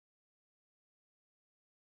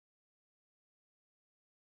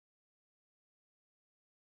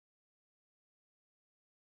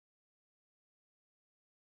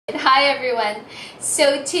Hi everyone.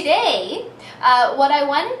 So today, what I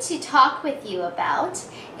wanted to talk with you about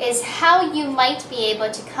is how you might be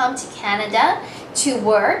able to come to Canada to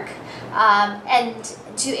work and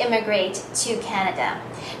to immigrate to Canada.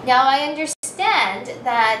 Now I understand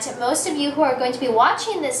that most of you who are going to be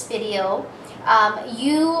watching this video,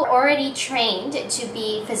 you already trained to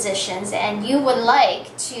be physicians and you would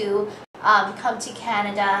like to come to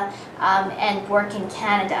Canada and work in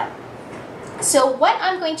Canada. So what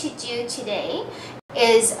I'm going to do today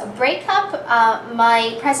is break up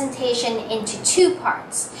my presentation into two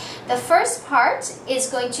parts. The first part is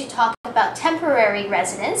going to talk about temporary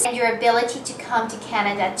residence and your ability to come to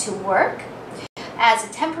Canada to work as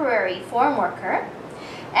a temporary foreign worker.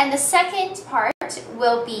 And the second part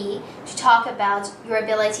will be to talk about your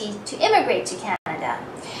ability to immigrate to Canada.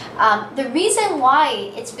 The reason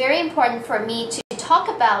why it's very important for me to talk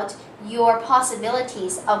about your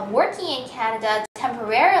possibilities of working in Canada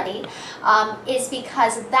temporarily is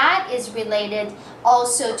because that is related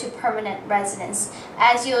also to permanent residence.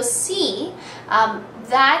 As you'll see,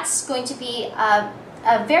 that's going to be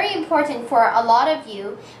very important for a lot of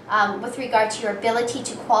you with regard to your ability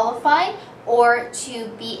to qualify or to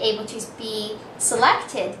be able to be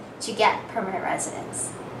selected to get permanent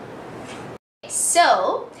residence.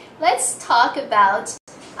 So let's talk about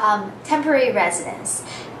temporary residence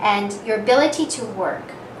and your ability to work.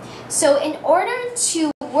 So in order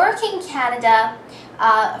to work in Canada,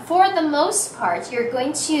 for the most part, you're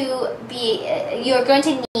going to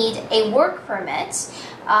need a work permit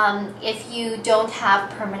if you don't have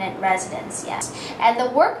permanent residence yet. And the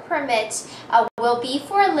work permit will be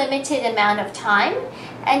for a limited amount of time,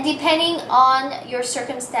 and depending on your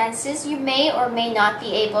circumstances, you may or may not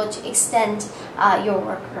be able to extend your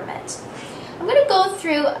work permit. I'm going to go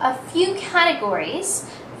through a few categories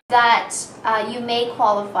that you may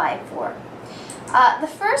qualify for. The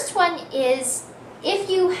first one is if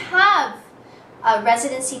you have a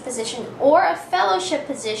residency position or a fellowship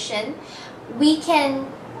position, we can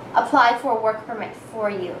apply for a work permit for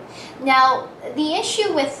you. Now, the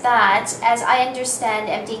issue with that, as I understand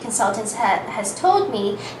MD Consultants has told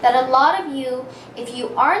me, that a lot of you, if you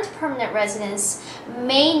aren't permanent residents,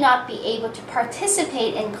 may not be able to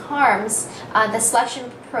participate in CARMS, the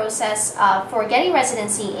selection process for getting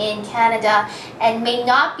residency in Canada, and may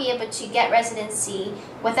not be able to get residency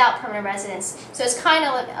without permanent residence. So it's kind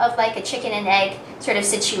of like a chicken and egg sort of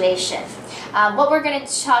situation. What we're going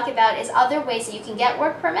to talk about is other ways that you can get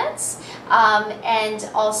work permits and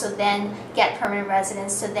also then get permanent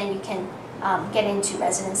residence, so then you can get into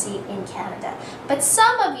residency in Canada. But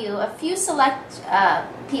some of you, a few select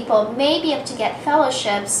people, may be able to get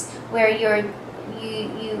fellowships where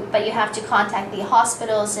but you have to contact the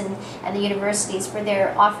hospitals and the universities where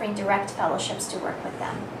they're offering direct fellowships to work with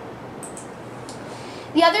them.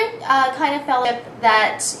 The other kind of fellowship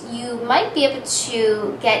that you might be able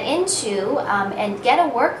to get into and get a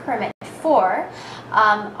work permit for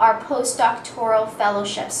are postdoctoral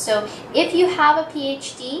fellowships. So if you have a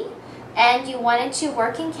PhD and you wanted to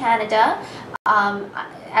work in Canada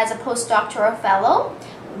as a postdoctoral fellow,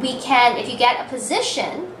 we can, if you get a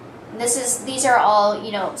position, these are all,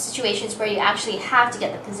 situations where you actually have to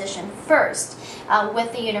get the position first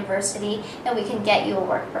with the university, then we can get you a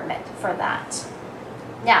work permit for that.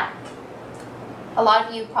 Now, a lot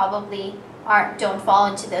of you probably don't fall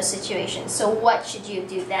into those situations. So what should you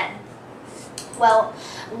do then? Well,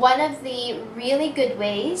 one of the really good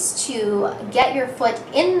ways to get your foot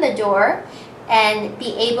in the door and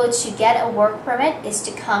be able to get a work permit is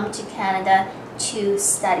to come to Canada to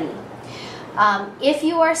study. If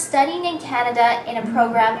you are studying in Canada in a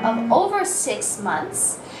program of over 6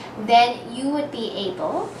 months, then you would be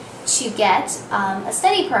able to get a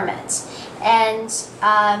study permit. And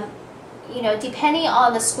depending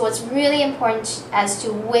on the school, it's really important as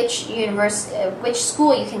to which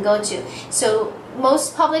school you can go to. So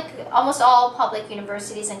almost all public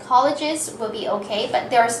universities and colleges will be okay, but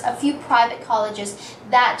there's a few private colleges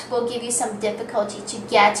that will give you some difficulty to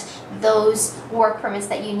get those work permits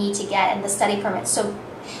that you need to get and the study permits. So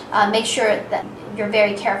make sure that you're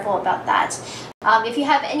very careful about that. If you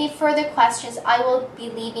have any further questions, I will be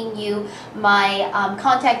leaving you my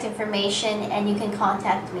contact information, and you can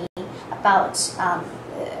contact me about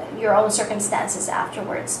your own circumstances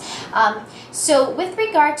afterwards. So with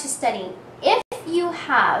regard to studying, if you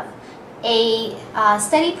have a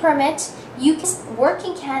study permit, you can work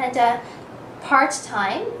in Canada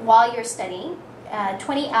part-time while you're studying,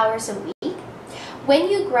 20 hours a week. When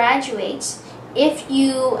you graduate, if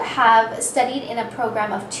you have studied in a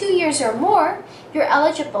program of 2 years or more, you're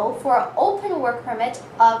eligible for an open work permit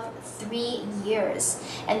of 3 years.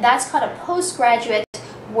 And that's called a postgraduate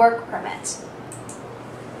work permit.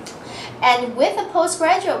 And with a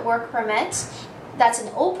postgraduate work permit, that's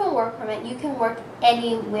an open work permit, you can work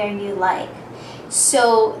anywhere you like.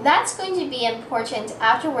 So that's going to be important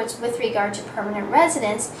afterwards with regard to permanent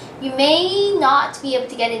residence. You may not be able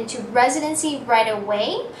to get into residency right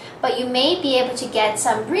away, but you may be able to get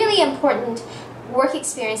some really important work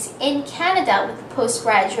experience in Canada with the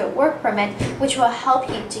postgraduate work permit, which will help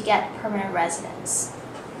you to get permanent residence.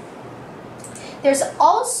 There's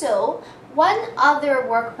also one other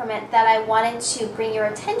work permit that I wanted to bring your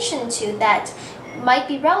attention to that might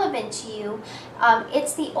be relevant to you.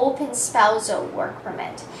 It's the open spousal work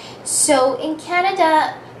permit. So in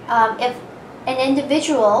Canada, if an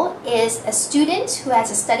individual is a student who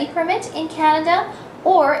has a study permit in Canada,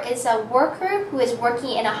 or is a worker who is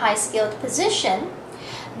working in a high-skilled position,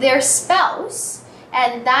 their spouse,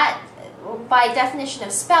 and that by definition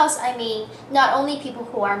of spouse, I mean not only people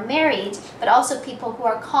who are married, but also people who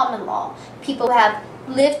are common law, people who have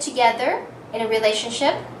lived together in a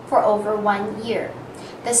relationship for over 1 year.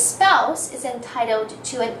 The spouse is entitled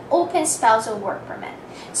to an open spousal work permit.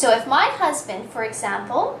 So if my husband, for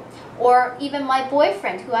example, or even my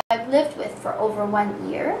boyfriend who I've lived with for over 1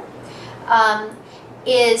 year,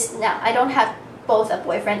 now I don't have both a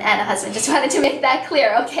boyfriend and a husband, just wanted to make that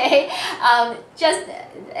clear, okay?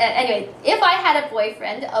 Anyway, if I had a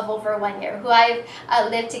boyfriend of over 1 year who I've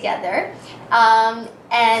lived together, my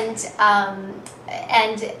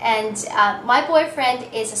boyfriend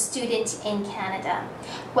is a student in Canada,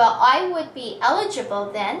 well, I would be eligible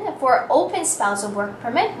then for open spousal work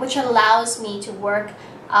permit, which allows me to work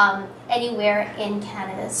anywhere in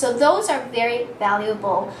Canada. So those are very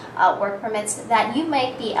valuable work permits that you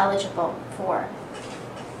might be eligible for.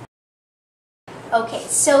 Okay,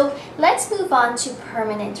 so let's move on to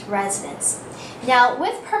permanent residence. Now,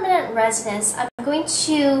 with permanent residence, I'm going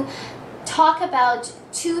to talk about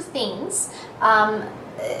two things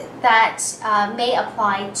that may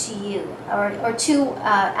apply to you, or two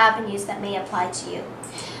avenues that may apply to you.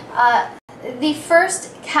 The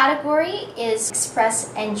first category is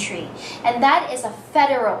express entry, and that is a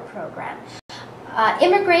federal program.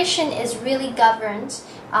 Immigration is really governed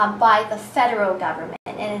by the federal government,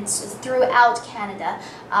 and it's throughout Canada.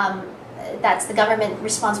 That's the government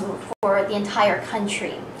responsible for the entire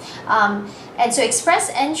country. And so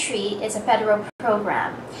express entry is a federal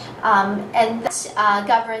program, and that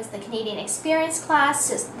governs the Canadian experience class,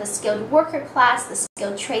 the skilled worker class, the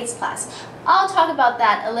skilled trades class. I'll talk about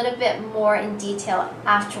that a little bit more in detail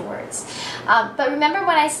afterwards. But remember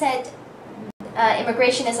when I said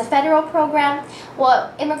immigration is a federal program?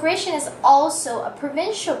 Well, immigration is also a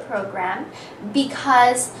provincial program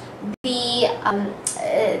because the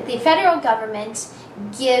federal government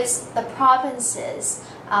gives the provinces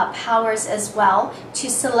powers as well to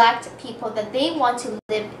select people that they want to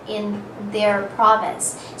live in their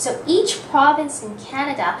province. So each province in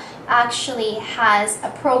Canada actually has a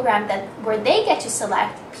program where they get to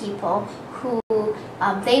select people who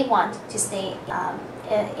they want to stay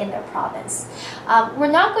in their province. We're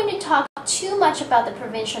not going to talk too much about the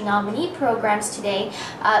provincial nominee programs today.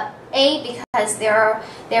 Because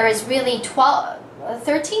there is really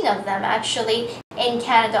 13 of them actually in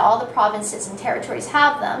Canada. All the provinces and territories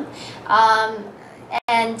have them.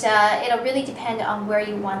 It'll really depend on where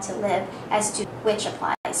you want to live as to which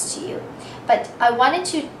applies to you. But I wanted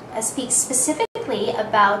to speak specifically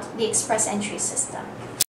about the express entry system.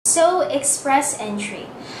 So express entry.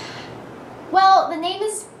 Well, the name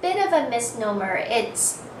is a bit of a misnomer.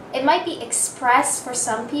 It might be express for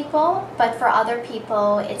some people, but for other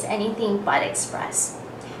people, it's anything but express.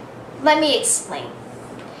 Let me explain.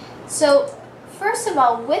 So, first of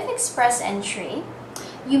all, with express entry,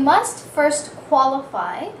 you must first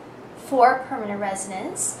qualify for permanent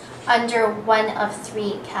residence under one of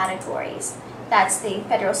three categories. That's the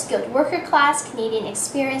Federal Skilled Worker class, Canadian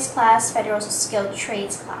Experience class, Federal Skilled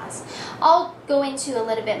Trades class. I'll go into a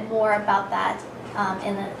little bit more about that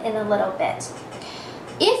in a little bit.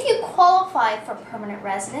 If you qualify for permanent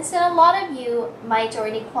residence, and a lot of you might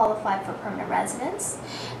already qualify for permanent residence,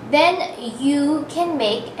 then you can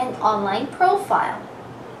make an online profile.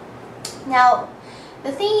 Now,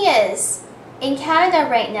 the thing is, in Canada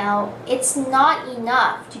right now, it's not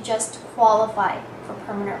enough to just qualify for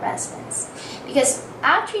permanent residence. Because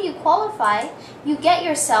after you qualify, you get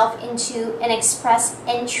yourself into an express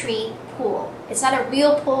entry pool. It's not a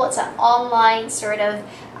real pool, it's an online sort of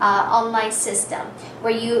online system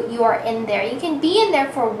where you are in there. You can be in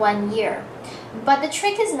there for 1 year. But the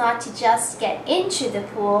trick is not to just get into the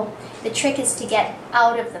pool, the trick is to get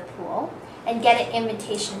out of the pool and get an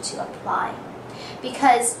invitation to apply.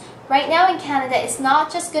 Because right now in Canada, it's not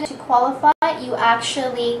just good to qualify, you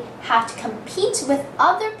actually have to compete with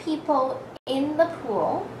other people in the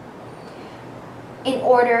pool in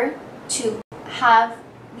order to have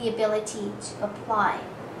the ability to apply.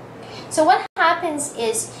 So what happens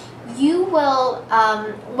is you will,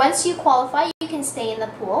 once you qualify, you can stay in the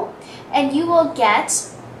pool and you will get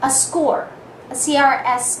a score, a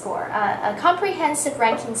CRS score, a comprehensive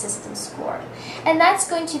ranking system score. And that's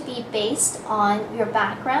going to be based on your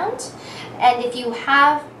background. And if you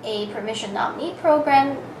have a permission nominee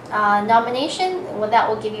program nomination, well, that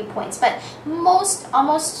will give you points. But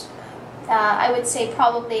almost, I would say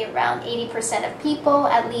probably around 80% of people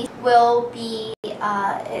at least will be,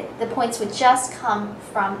 the points would just come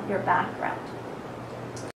from your background.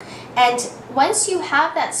 And once you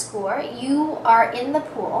have that score, you are in the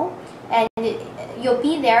pool and you'll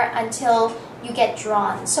be there until you get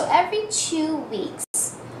drawn. So every 2 weeks,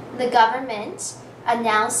 the government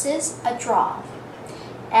announces a draw.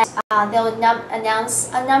 And they'll announce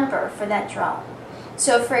a number for that draw.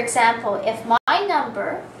 So for example, if my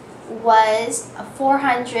number was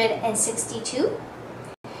 462,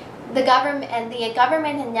 the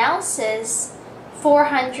government announces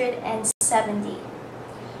 470.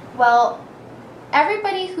 Well,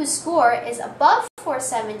 everybody whose score is above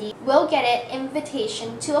 470 will get an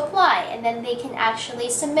invitation to apply, and then they can actually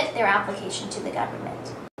submit their application to the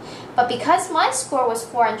government. But because my score was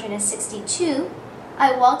 462,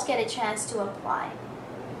 I won't get a chance to apply.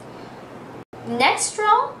 Next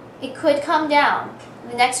draw, it could come down.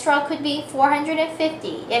 The next draw could be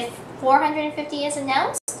 450. If 450 is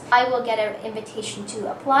announced, I will get an invitation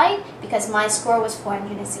to apply because my score was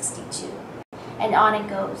 462. And on it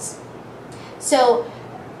goes. So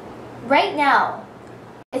right now,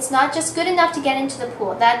 it's not just good enough to get into the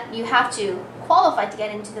pool. That you have to qualify to get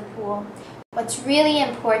into the pool. What's really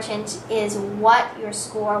important is what your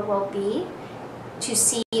score will be to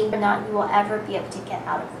see whether or not you will ever be able to get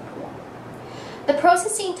out of the pool. The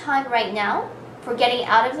processing time right now for getting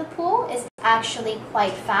out of the pool is actually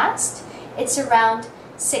quite fast. It's around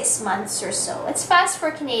 6 months or so. It's fast for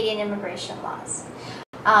Canadian immigration laws.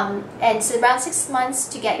 And it's around 6 months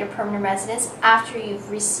to get your permanent residence after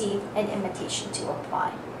you've received an invitation to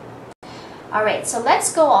apply. Alright, so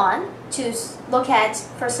let's go on to look at,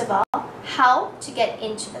 first of all, how to get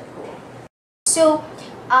into the pool. So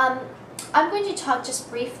I'm going to talk just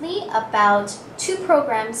briefly about 2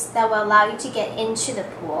 programs that will allow you to get into the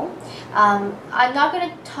pool. I'm not going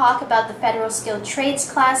to talk about the Federal Skilled Trades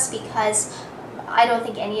class because I don't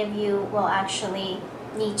think any of you will actually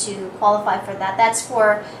need to qualify for that. That's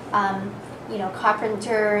for you know,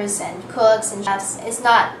 carpenters and cooks and chefs.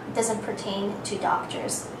 Doesn't pertain to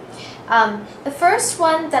doctors. The first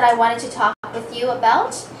one that I wanted to talk with you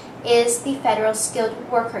about is the Federal Skilled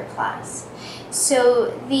Worker class.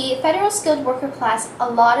 So the Federal Skilled Worker class, a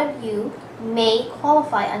lot of you may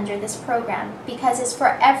qualify under this program because it's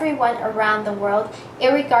for everyone around the world,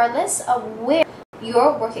 irregardless of where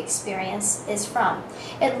your work experience is from.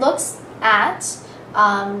 It looks at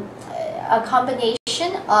a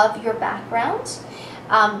combination of your background,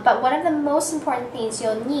 but one of the most important things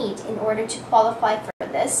you'll need in order to qualify for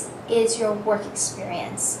this is your work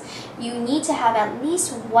experience. You need to have at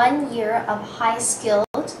least 1 year of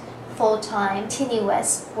high-skilled, full-time,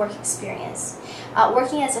 continuous work experience.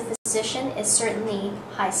 Working as a physician is certainly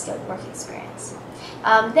high-skilled work experience.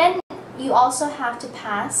 Then you also have to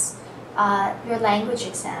pass your language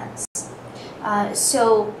exams.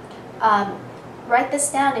 Write this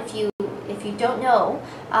down if you don't know.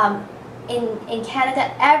 In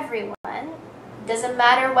Canada, everyone, doesn't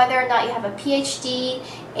matter whether or not you have a PhD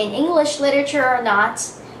in English literature or not,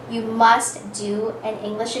 you must do an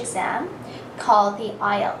English exam called the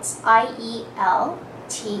IELTS, I-E-L-T-S,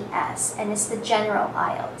 and it's the general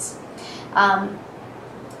IELTS.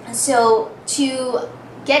 So to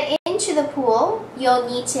get into the pool, you'll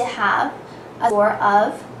need to have a score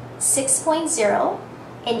of 6.0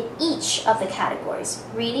 in each of the categories: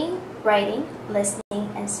 reading, writing,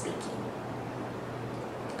 listening, and speaking.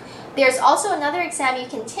 There's also another exam you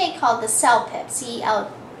can take called the CELPIP,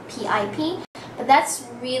 C-E-L-P-I-P, but that's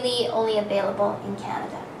really only available in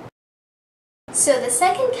Canada. So the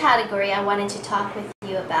second category I wanted to talk with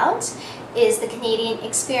you about is the Canadian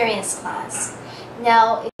Experience class.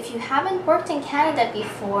 Now, if you haven't worked in Canada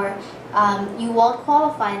before, you won't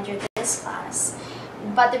qualify under this class.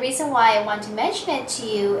 But the reason why I want to mention it to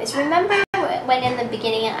you is, remember when in the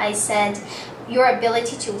beginning I said your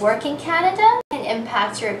ability to work in Canada can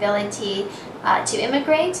impact your ability to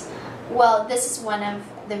immigrate? Well, this is one of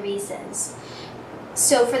the reasons.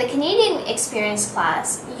 So for the Canadian experience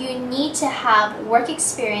class, you need to have work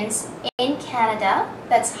experience in Canada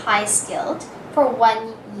that's high skilled for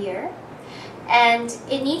 1 year, and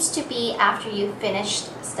it needs to be after you've finished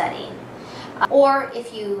studying. Or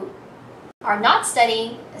if you are not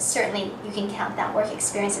studying, certainly you can count that work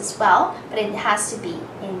experience as well, but it has to be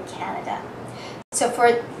in Canada. So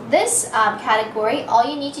for this category, all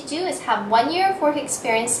you need to do is have 1 year of work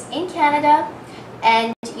experience in Canada,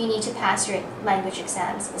 and you need to pass your language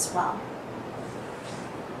exams as well.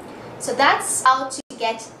 So that's how to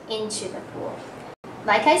get into the pool.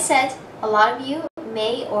 Like I said, a lot of you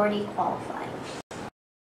may already qualify.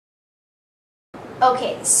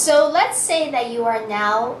 Okay, so let's say that you are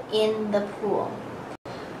now in the pool.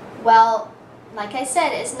 Well, like I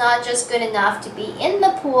said, it's not just good enough to be in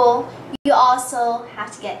the pool, you also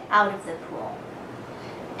have to get out of the pool.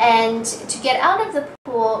 And to get out of the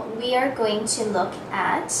pool, we are going to look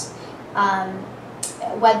at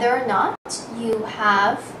whether or not you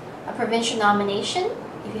have a provincial nomination.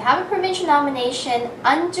 If you have a provincial nomination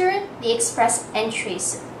under the express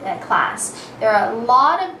entries class, there are a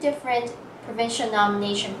lot of different provincial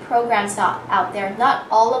nomination programs out there. Not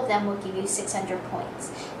all of them will give you 600 points.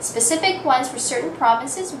 Specific ones for certain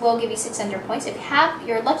provinces will give you 600 points. If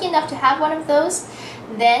you're lucky enough to have one of those,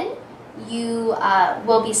 then you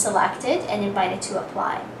will be selected and invited to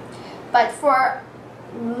apply. But for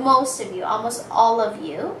most of you, almost all of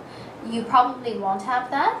you, you probably won't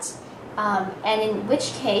have that. And in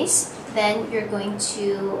which case, then you're going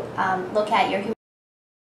to look at your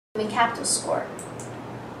human capital score.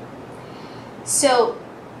 So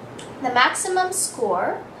the maximum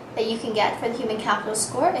score that you can get for the human capital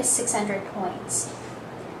score is 600 points.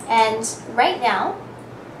 And right now,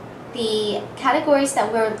 the categories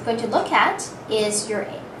that we're going to look at is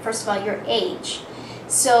first of all, your age.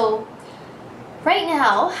 So right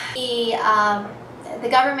now, the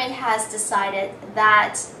government has decided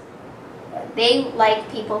that they like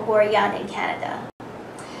people who are young in Canada.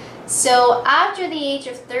 So after the age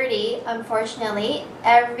of 30, unfortunately,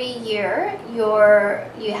 every year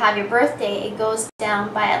you have your birthday, it goes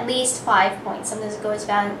down by at least 5 points. Sometimes it goes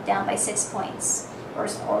down by 6 points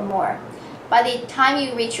or more. By the time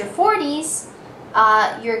you reach your 40s,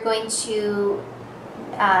 you're going to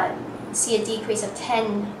see a decrease of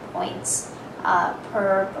 10 points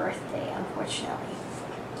per birthday, unfortunately.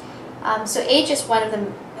 So age is one of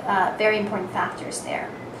the very important factors there.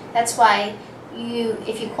 That's why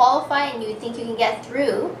if you qualify and you think you can get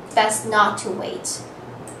through, it's best not to wait.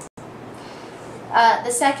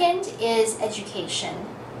 The second is education.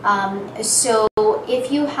 So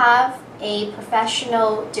if you have a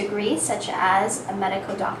professional degree such as a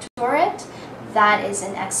medical doctorate, that is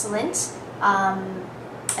an excellent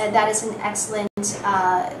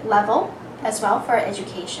level as well for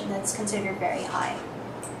education. That's considered very high.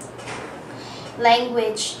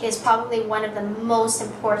 Language is probably one of the most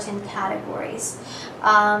important categories.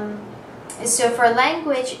 So for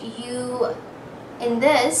language, you in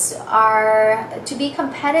this are to be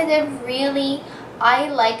competitive. Really, I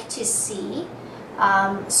like to see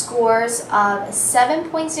scores of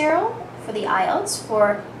 7.0 for the IELTS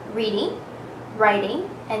for reading, writing,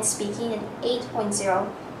 and speaking, and 8.0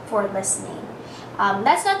 for listening.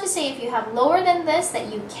 That's not to say if you have lower than this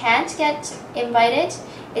that you can't get invited.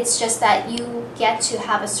 It's just that you get to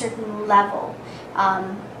have a certain level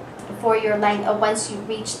for your language. Once you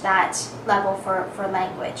reach that level for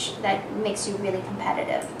language, that makes you really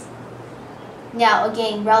competitive. Now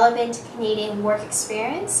again, relevant Canadian work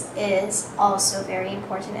experience is also very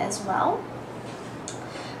important as well.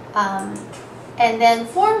 And then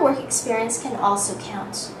foreign work experience can also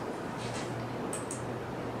count.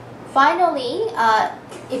 Finally,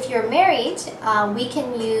 if you're married, we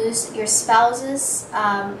can use your spouse's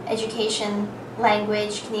education,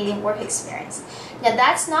 language, Canadian work experience. Now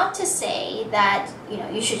that's not to say that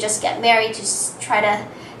you should just get married to just try to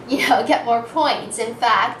get more points. In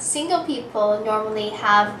fact, single people normally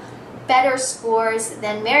have better scores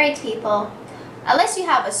than married people, unless you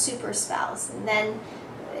have a super spouse, and then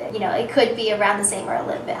it could be around the same or a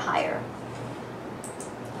little bit higher.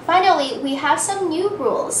 Finally, we have some new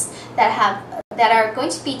rules that are going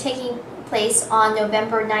to be taking place on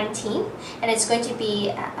November 19th, and it's going to be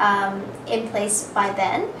in place by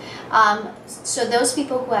then. So those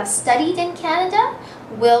people who have studied in Canada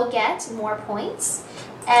will get more points.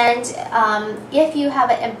 And if you have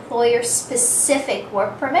an employer-specific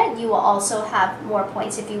work permit, you will also have more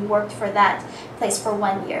points if you worked for that place for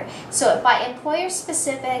 1 year. So by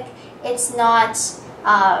employer-specific, it's not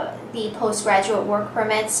the postgraduate work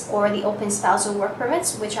permits or the open spousal work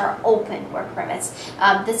permits, which are open work permits.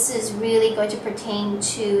 This is really going to pertain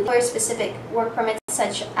to very specific work permits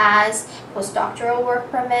such as postdoctoral work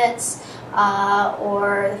permits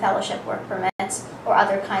or the fellowship work permits or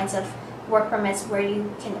other kinds of work permits where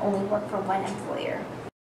you can only work for one employer.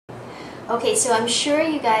 Okay, so I'm sure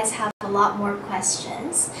you guys have a lot more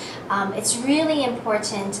questions. It's really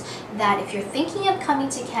important that if you're thinking of coming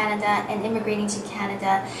to Canada and immigrating to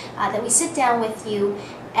Canada, that we sit down with you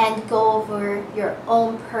and go over your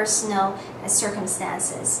own personal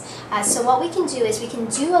circumstances. So what we can do is we can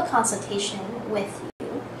do a consultation with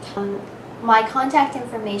you. My contact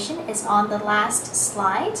information is on the last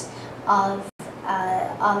slide of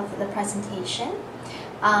the presentation.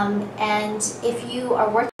 And if you are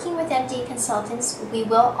working with MD consultants, we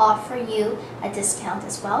will offer you a discount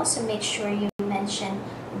as well, so make sure you mention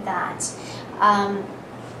that.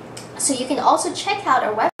 So you can also check out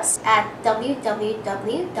our website at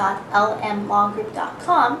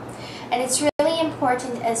www.lmlawgroup.com, and it's really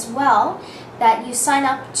important as well that you sign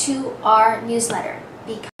up to our newsletter,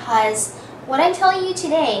 because what I'm telling you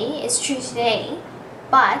today is true today,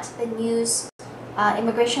 but the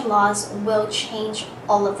immigration laws will change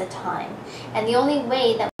all of the time. And the only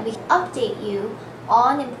way that we can update you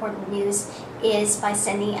on important news is by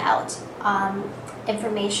sending out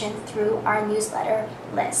information through our newsletter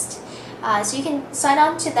list. So you can sign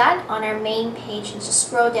on to that on our main page and just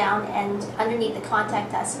scroll down, and underneath the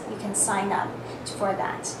contact us, you can sign up for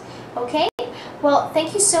that. Okay? Well,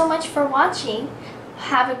 thank you so much for watching.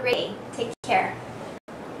 Have a great day. Take care.